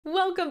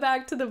Welcome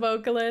back to The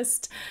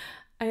Vocalist.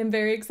 I am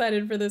very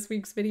excited for this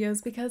week's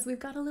videos because we've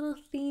got a little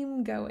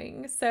theme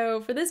going.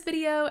 So for this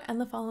video and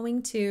the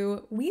following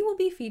two, we will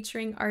be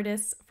featuring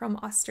artists from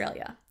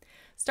Australia.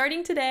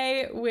 Starting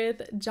today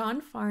with John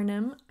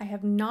Farnham. I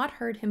have not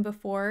heard him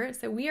before,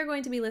 so we are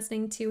going to be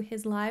listening to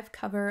his live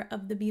cover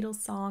of the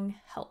Beatles song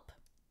Help.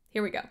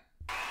 Here we go.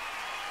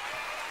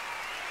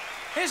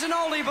 Here's an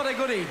oldie but a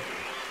goodie.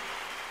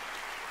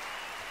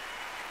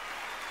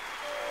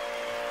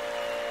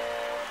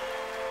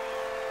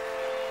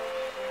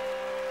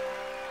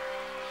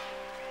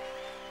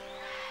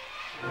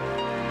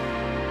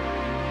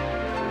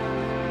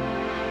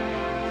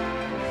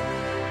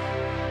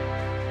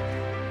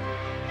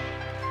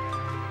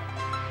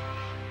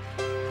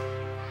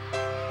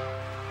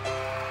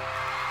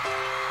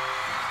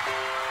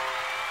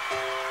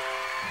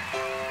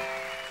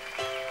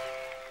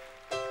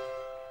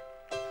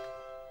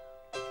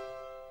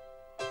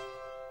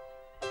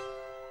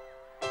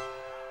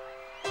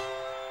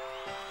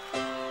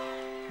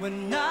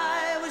 When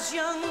I was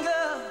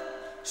younger,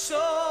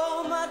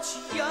 so much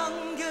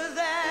younger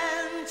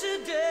than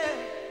today,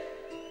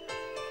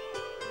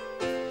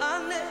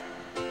 I never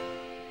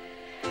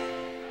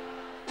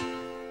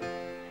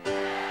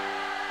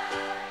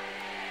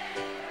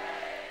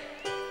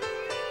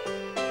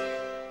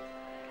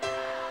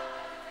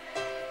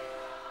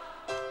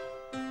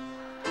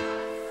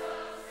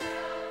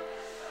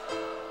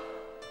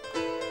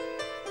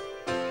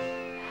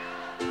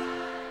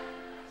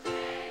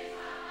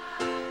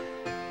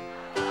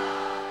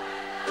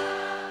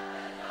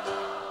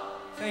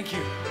Thank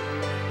you.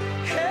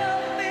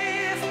 Help me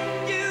if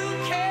you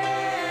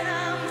can,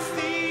 I'm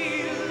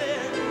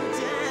feeling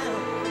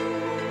down.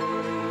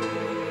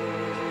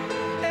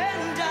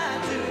 And I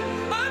do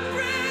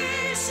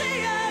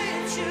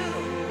appreciate you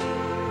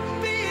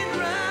being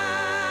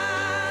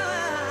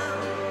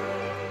round.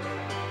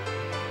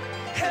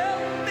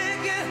 Help me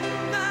get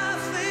my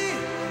feet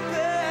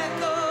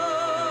back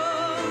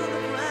on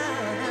the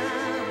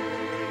ground.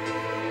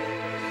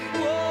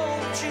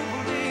 Won't you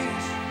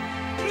please,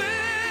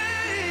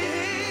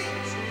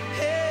 please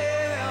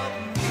help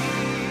me?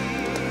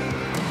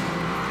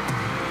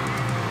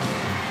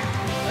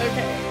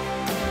 Okay,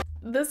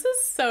 this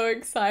is so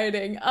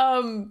exciting.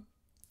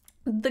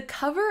 The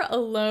cover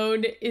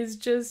alone is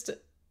just,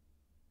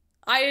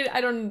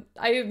 I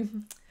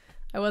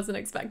wasn't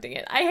expecting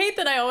it. I hate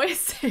that I always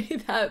say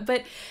that,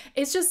 but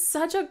it's just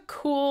such a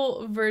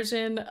cool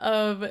version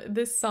of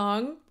this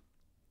song.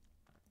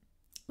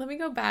 Let me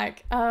go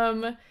back.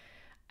 I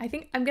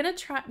think I'm gonna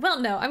try, well,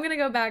 no, I'm gonna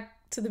go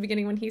back to the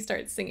beginning when he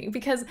starts singing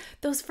because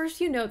those first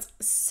few notes,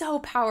 so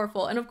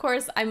powerful. And of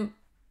course,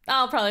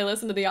 I'll probably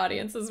listen to the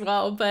audience as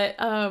well, but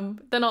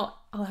then I'll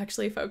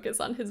actually focus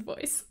on his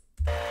voice.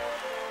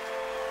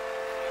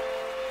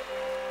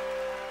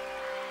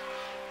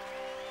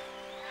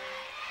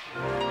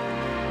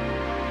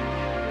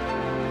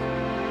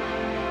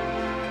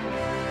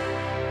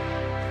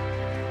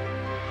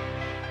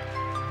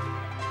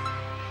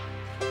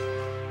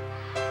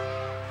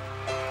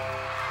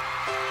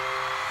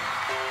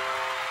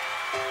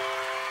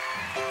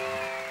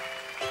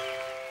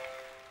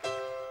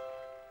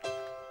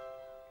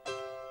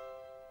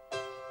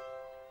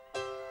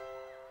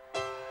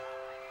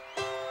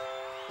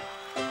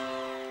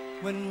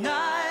 When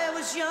I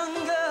was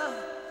younger,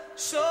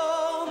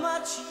 so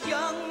much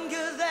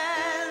younger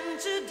than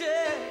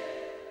today,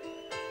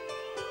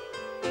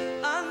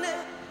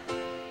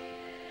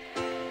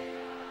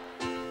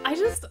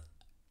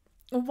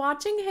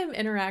 Watching him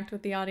interact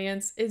with the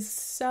audience is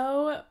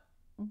so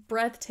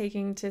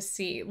breathtaking to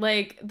see.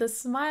 Like the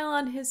smile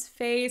on his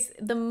face,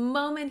 the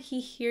moment he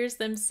hears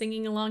them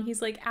singing along,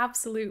 he's like,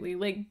 absolutely,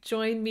 like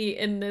join me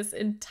in this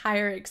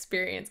entire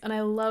experience. And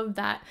I love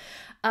that.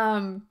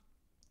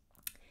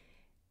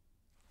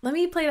 Let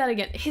me play that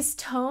again. His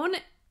tone,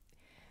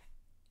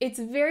 it's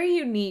very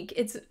unique.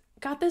 It's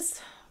got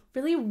this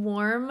really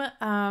warm,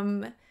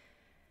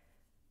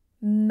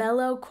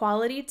 mellow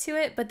quality to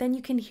it, but then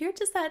you can hear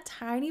just that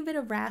tiny bit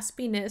of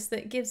raspiness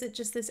that gives it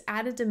just this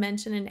added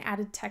dimension and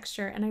added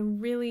texture, and I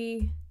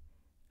really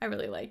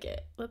like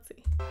it. Let's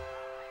see.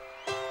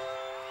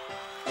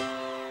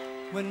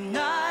 When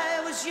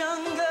I was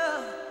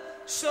younger,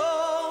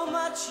 so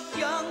much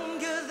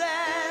younger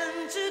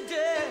than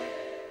today,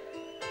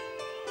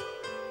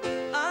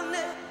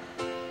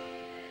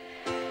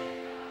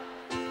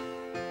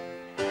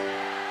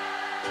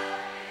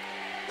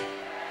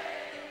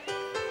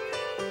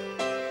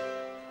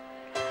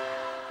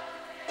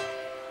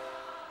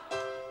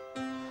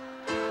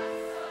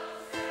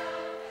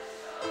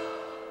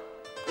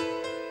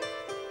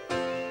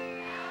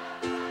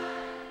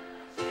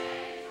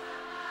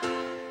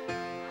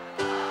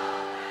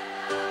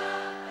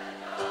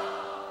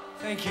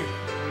 Thank you.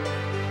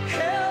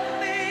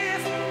 Help me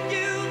if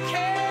you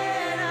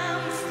can,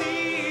 I'm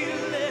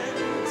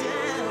feeling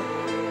down.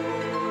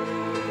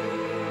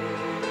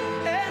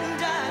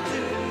 And I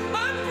do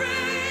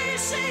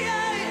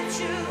appreciate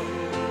you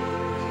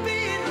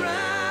being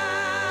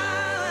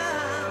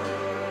round.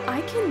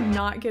 I can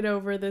cannot get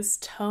over this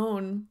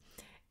tone.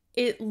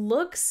 It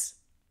looks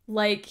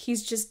like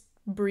he's just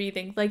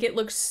breathing. Like, it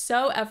looks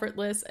so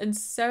effortless and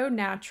so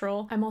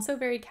natural. I'm also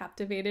very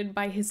captivated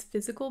by his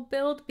physical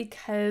build,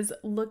 because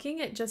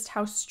looking at just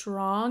how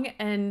strong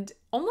and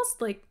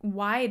almost like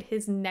wide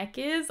his neck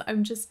is,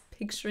 I'm just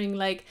picturing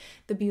like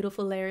the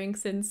beautiful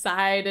larynx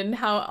inside and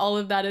how all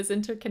of that is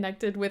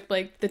interconnected with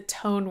like the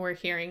tone we're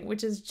hearing,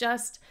 which is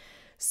just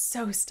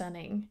so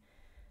stunning.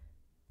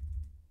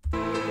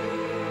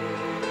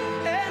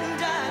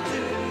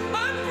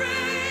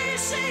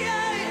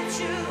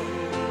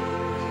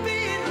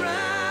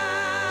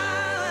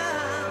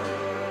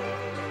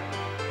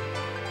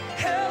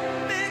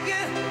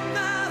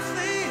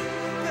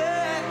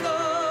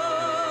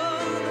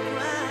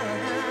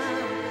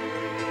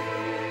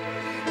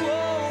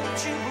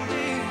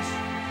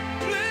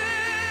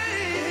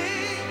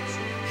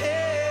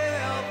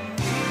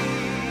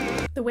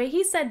 The way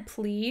he said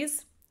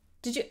please,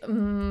 did you,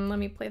 let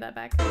me play that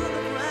back.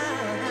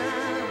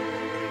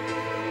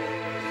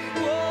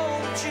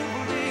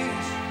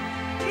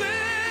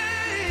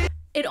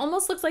 It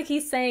almost looks like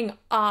he's saying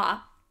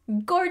ah.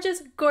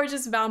 Gorgeous,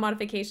 gorgeous vowel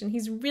modification.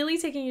 He's really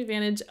taking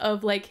advantage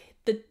of like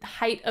the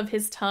height of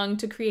his tongue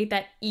to create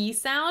that E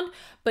sound,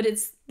 but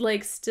it's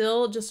like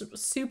still just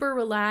super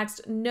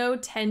relaxed, no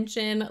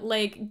tension,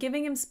 like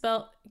giving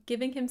himself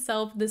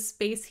the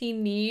space he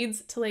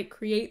needs to like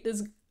create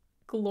this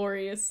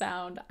glorious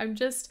sound. I'm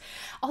just,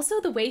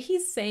 also the way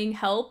he's saying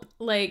help,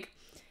 like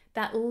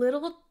that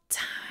little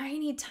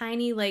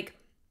tiny like,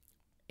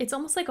 it's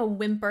almost like a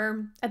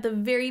whimper at the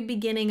very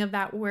beginning of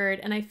that word,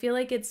 and I feel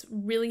like it's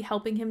really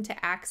helping him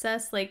to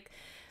access like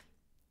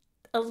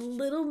a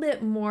little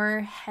bit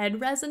more head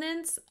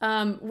resonance,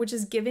 which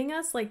is giving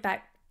us like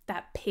that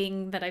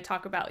ping that I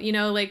talk about. You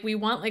know, like we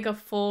want like a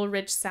full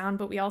rich sound,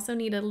 but we also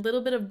need a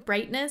little bit of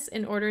brightness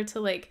in order to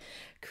like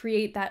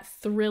create that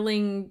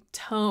thrilling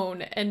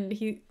tone, and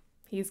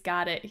he's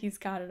got it. He's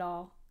got it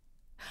all.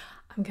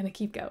 I'm gonna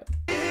keep going.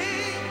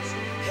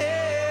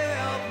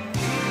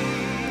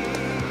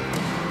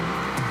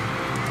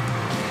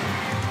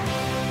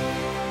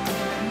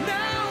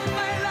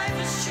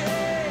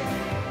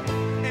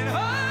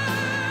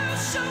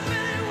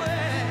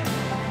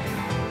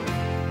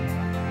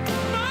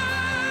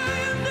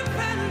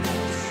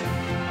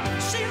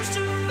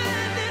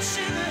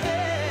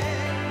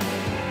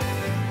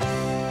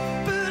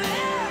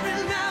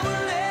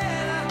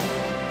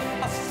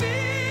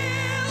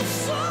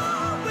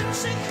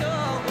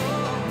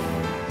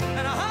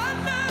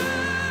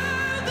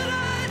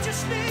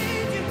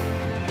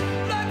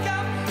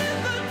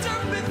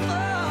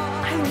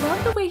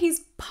 The way he's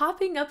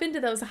popping up into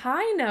those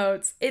high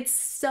notes, it's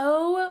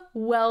so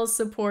well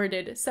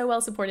supported, so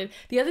well supported.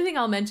 The other thing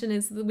I'll mention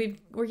is that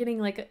we're getting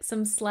like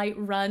some slight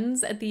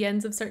runs at the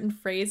ends of certain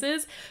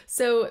phrases,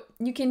 so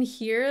you can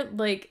hear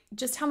like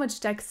just how much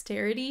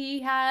dexterity he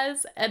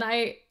has, and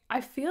I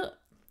feel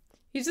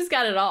he's just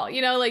got it all.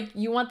 You know, like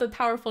you want the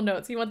powerful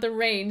notes, you want the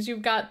range,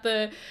 you've got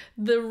the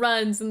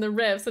runs and the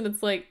riffs, and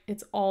it's like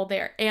it's all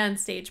there, and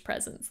stage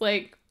presence.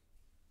 Like,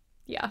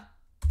 yeah.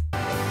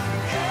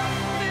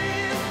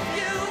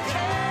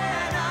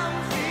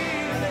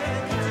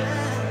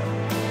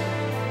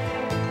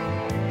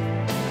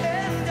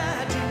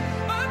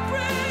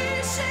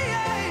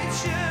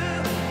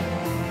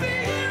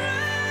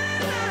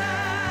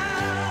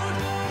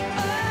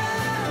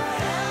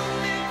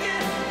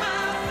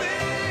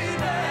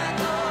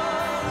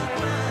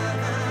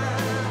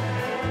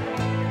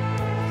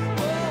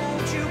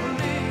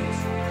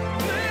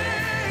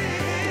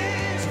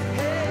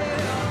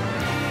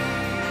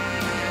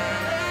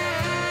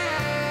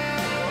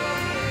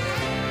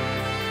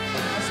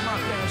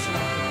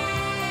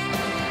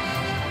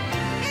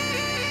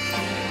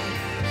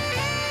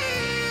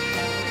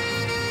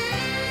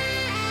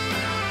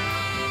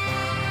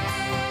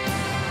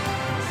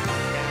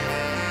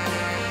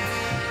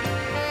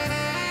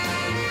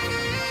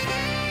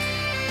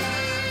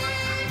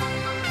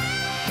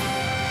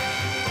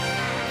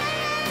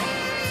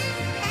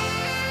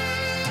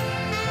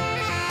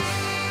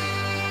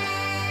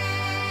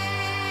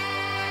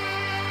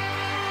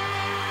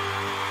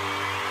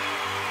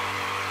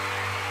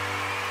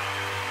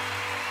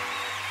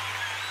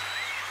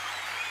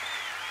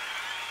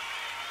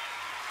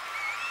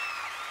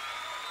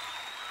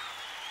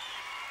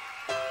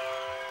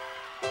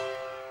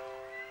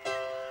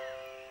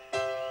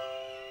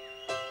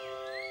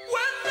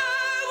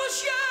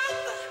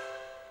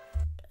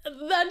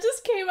 That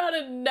just came out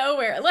of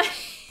nowhere. Like,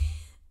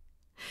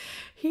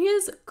 he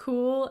is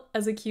cool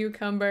as a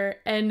cucumber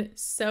and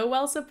so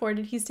well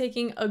supported. He's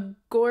taking a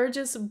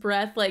gorgeous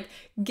breath, like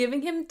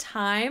giving him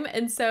time.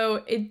 And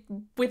so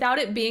without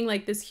it being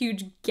like this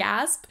huge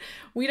gasp,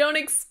 we don't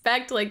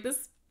expect like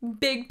this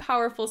big,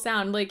 powerful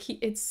sound. Like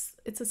it's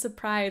a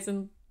surprise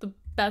in the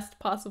best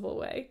possible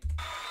way.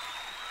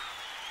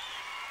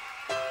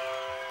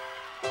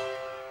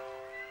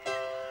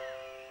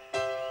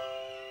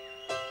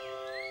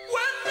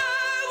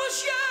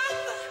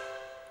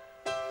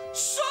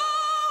 So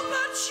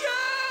much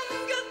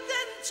younger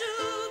than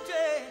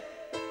today.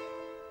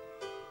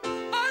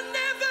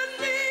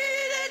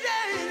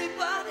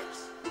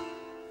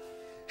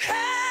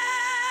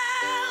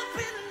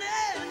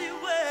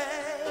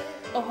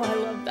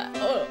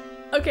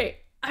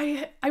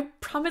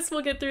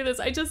 we'll get through this.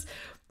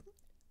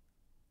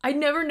 I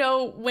never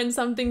know when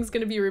something's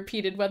going to be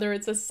repeated, whether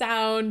it's a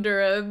sound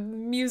or a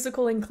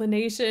musical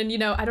inclination. You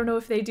know, I don't know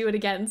if they do it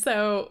again.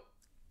 So,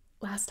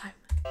 last time.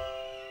 When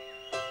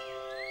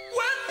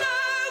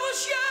I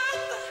was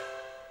young,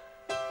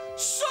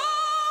 so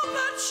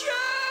much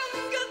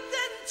younger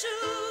than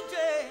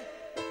today,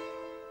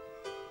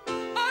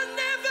 I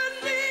never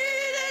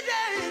needed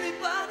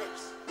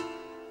anybody's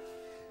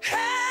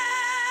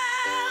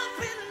help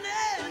in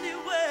any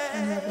way. I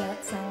love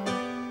that song.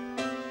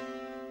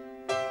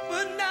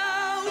 But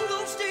now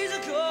those days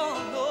are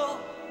gone. Oh,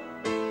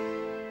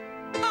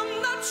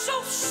 I'm not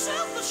so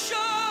self-assured.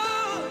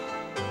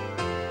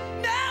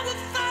 Now I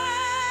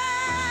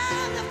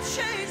find I've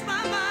changed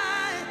my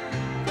mind.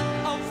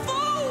 I've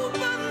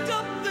opened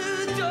up the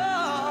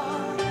door.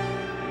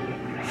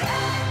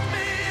 Help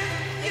me if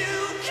you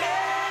can.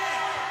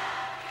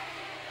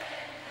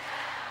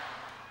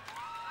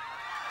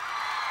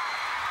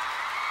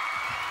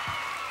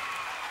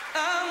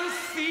 I'm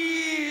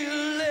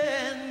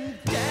feeling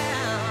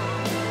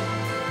down,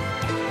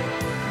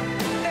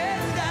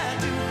 and I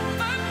do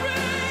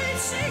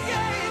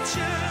appreciate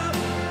you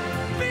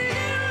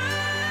being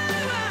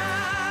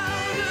around.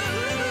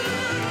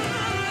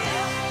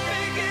 Help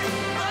me get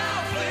my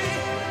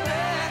feet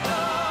back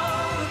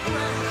on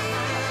the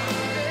ground.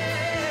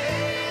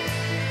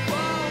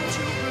 Won't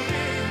you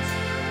please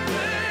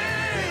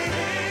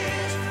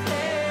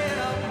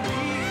help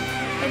me?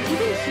 And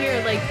even here,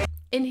 like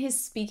in his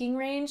speaking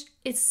range,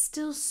 it's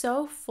still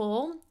so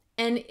full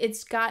and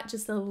it's got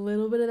just a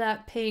little bit of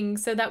that ping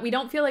so that we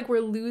don't feel like we're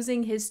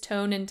losing his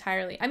tone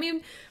entirely. I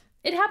mean,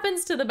 it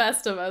happens to the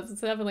best of us. It's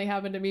definitely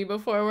happened to me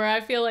before where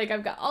I feel like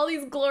I've got all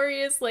these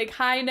glorious like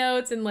high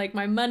notes and like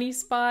my money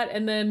spot,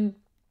 and then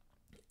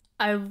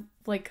I've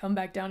like come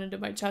back down into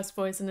my chest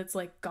voice and it's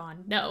like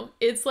gone. No,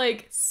 it's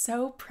like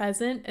so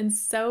present and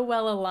so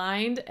well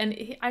aligned,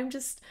 and I'm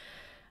just,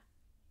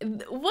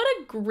 what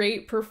a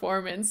great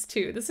performance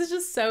too. This is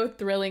just so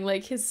thrilling.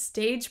 Like his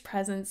stage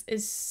presence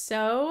is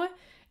so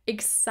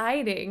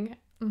exciting.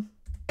 Won't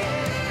you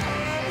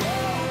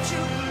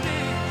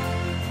please?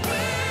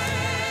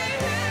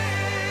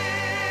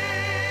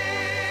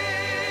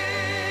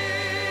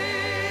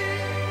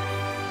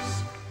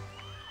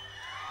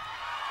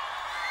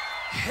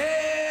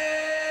 Help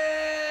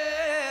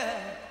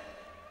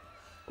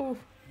Ooh.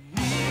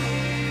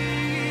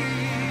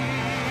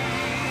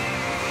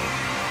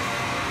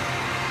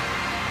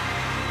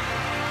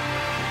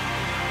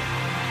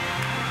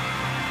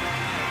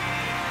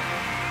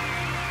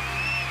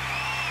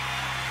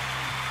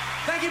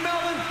 Thank you,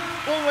 Melvin.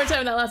 One more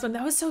time, that last one.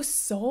 That was so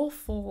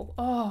soulful.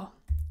 Oh,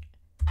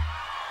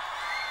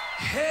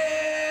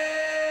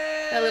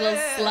 that little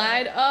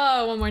slide.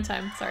 Oh, one more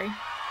time. Sorry.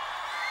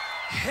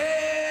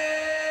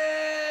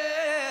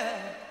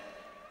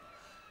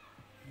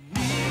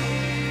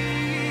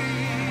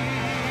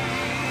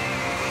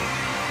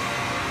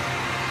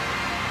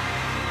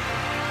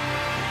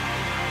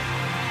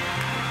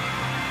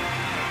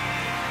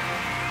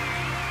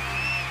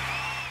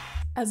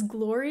 As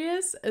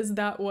glorious as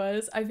that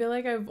was, I feel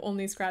like I've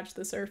only scratched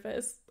the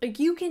surface. Like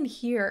you can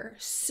hear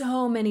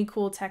so many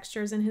cool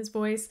textures in his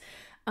voice.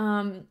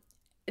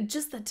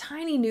 Just the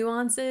tiny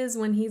nuances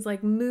when he's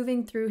like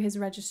moving through his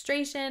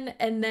registration,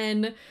 and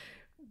then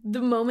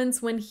the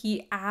moments when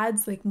he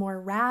adds like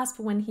more rasp,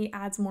 when he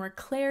adds more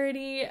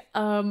clarity,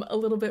 a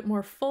little bit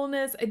more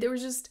fullness. There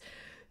was just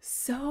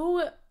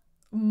so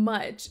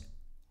much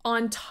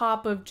on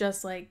top of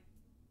just like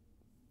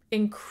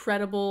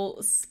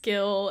incredible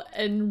skill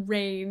and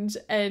range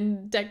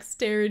and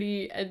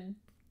dexterity and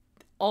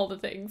all the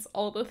things.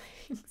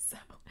 So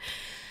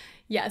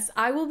yes,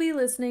 I will be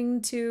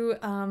listening to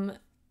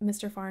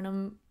Mr.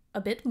 Farnham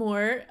a bit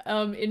more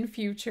in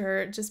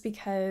future, just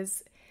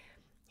because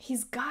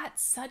he's got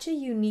such a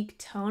unique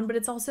tone, but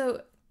it's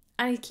also,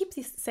 I keep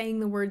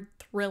saying the word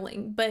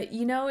thrilling, but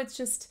you know, it's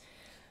just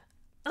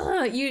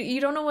you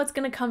don't know what's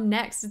gonna come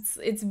next.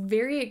 It's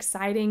very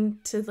exciting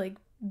to like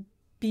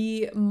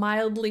be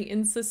mildly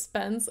in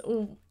suspense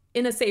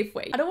in a safe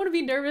way. I don't want to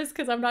be nervous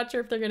because I'm not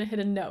sure if they're going to hit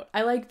a note.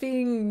 I like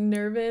being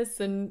nervous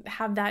and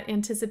have that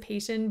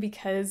anticipation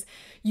because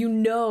you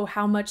know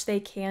how much they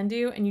can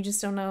do and you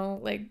just don't know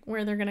like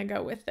where they're going to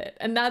go with it.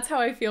 And that's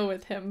how I feel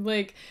with him.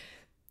 Like,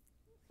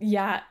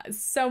 yeah,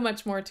 so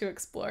much more to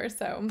explore.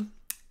 So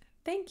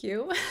thank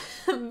you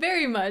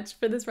very much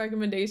for this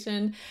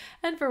recommendation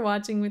and for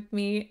watching with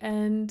me.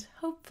 And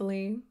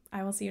hopefully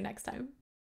I will see you next time.